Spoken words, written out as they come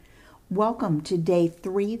Welcome to day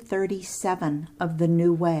 337 of the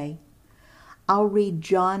New Way. I'll read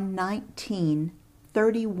John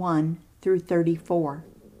 19:31 through 34.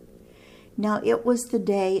 Now it was the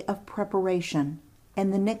day of preparation,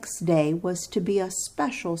 and the next day was to be a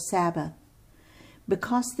special Sabbath.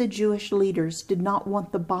 Because the Jewish leaders did not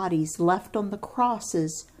want the bodies left on the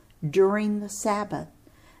crosses during the Sabbath,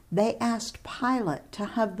 they asked Pilate to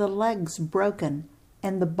have the legs broken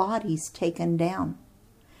and the bodies taken down.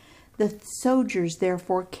 The soldiers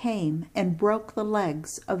therefore came and broke the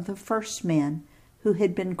legs of the first man who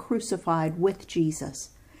had been crucified with Jesus,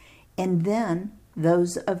 and then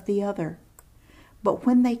those of the other. But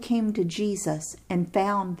when they came to Jesus and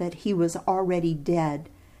found that he was already dead,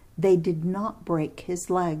 they did not break his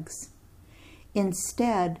legs.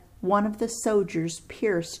 Instead, one of the soldiers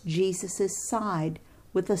pierced Jesus' side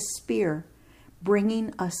with a spear,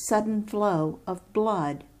 bringing a sudden flow of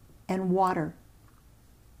blood and water.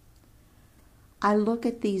 I look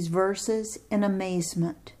at these verses in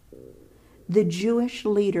amazement. The Jewish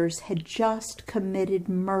leaders had just committed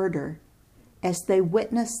murder as they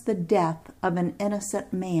witnessed the death of an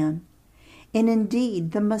innocent man, and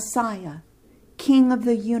indeed the Messiah, King of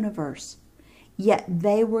the universe. Yet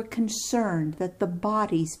they were concerned that the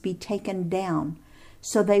bodies be taken down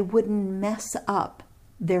so they wouldn't mess up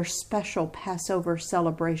their special Passover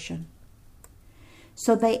celebration.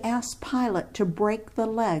 So they asked Pilate to break the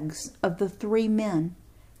legs of the three men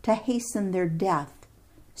to hasten their death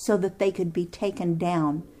so that they could be taken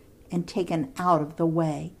down and taken out of the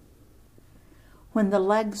way. When the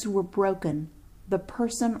legs were broken, the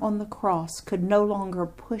person on the cross could no longer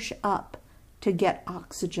push up to get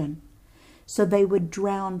oxygen, so they would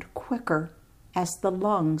drown quicker as the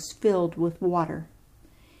lungs filled with water.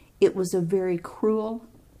 It was a very cruel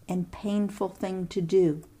and painful thing to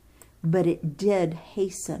do, but it did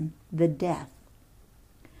hasten the death.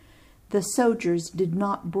 The soldiers did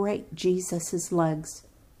not break Jesus' legs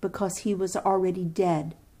because he was already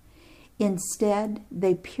dead. Instead,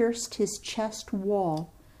 they pierced his chest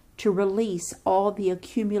wall to release all the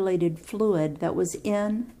accumulated fluid that was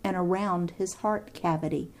in and around his heart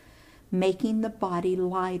cavity, making the body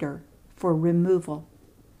lighter for removal.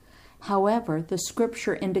 However, the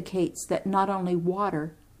scripture indicates that not only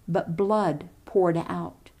water, but blood poured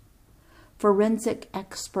out. Forensic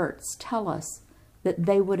experts tell us that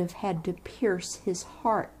they would have had to pierce his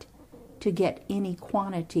heart to get any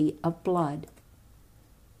quantity of blood.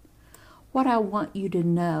 What I want you to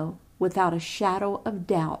know without a shadow of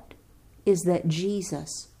doubt is that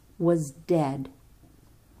Jesus was dead.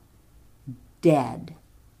 Dead.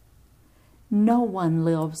 No one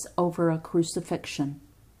lives over a crucifixion.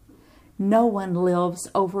 No one lives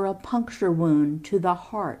over a puncture wound to the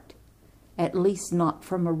heart, at least not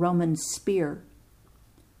from a Roman spear.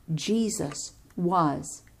 Jesus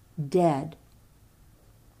was dead.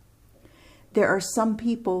 There are some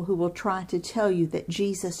people who will try to tell you that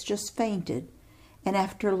Jesus just fainted and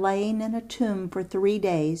after laying in a tomb for 3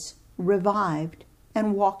 days, revived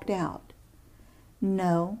and walked out.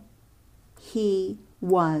 No, he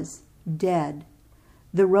was dead.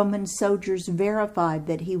 The Roman soldiers verified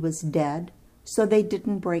that he was dead, so they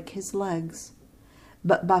didn't break his legs.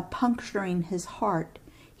 But by puncturing his heart,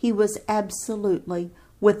 he was absolutely,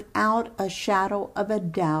 without a shadow of a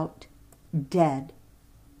doubt, dead.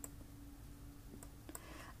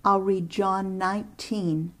 I'll read John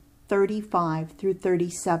 19:35 through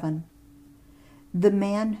 37. The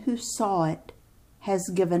man who saw it has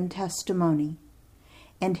given testimony,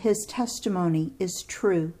 and his testimony is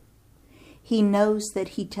true. He knows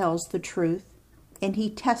that he tells the truth, and he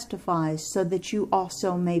testifies so that you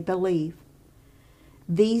also may believe.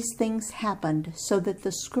 These things happened so that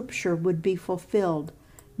the scripture would be fulfilled.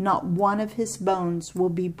 Not one of his bones will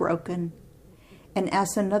be broken. And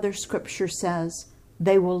as another scripture says,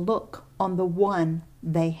 they will look on the one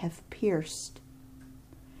they have pierced.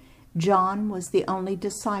 John was the only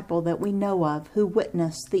disciple that we know of who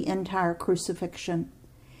witnessed the entire crucifixion.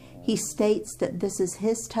 He states that this is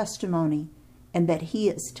his testimony and that he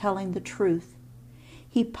is telling the truth.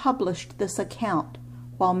 He published this account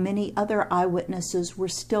while many other eyewitnesses were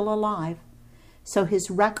still alive, so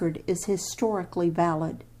his record is historically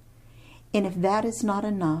valid. And if that is not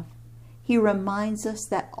enough, he reminds us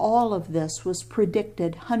that all of this was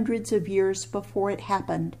predicted hundreds of years before it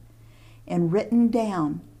happened and written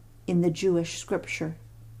down in the Jewish scripture.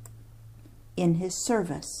 In his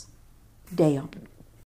service, Dale.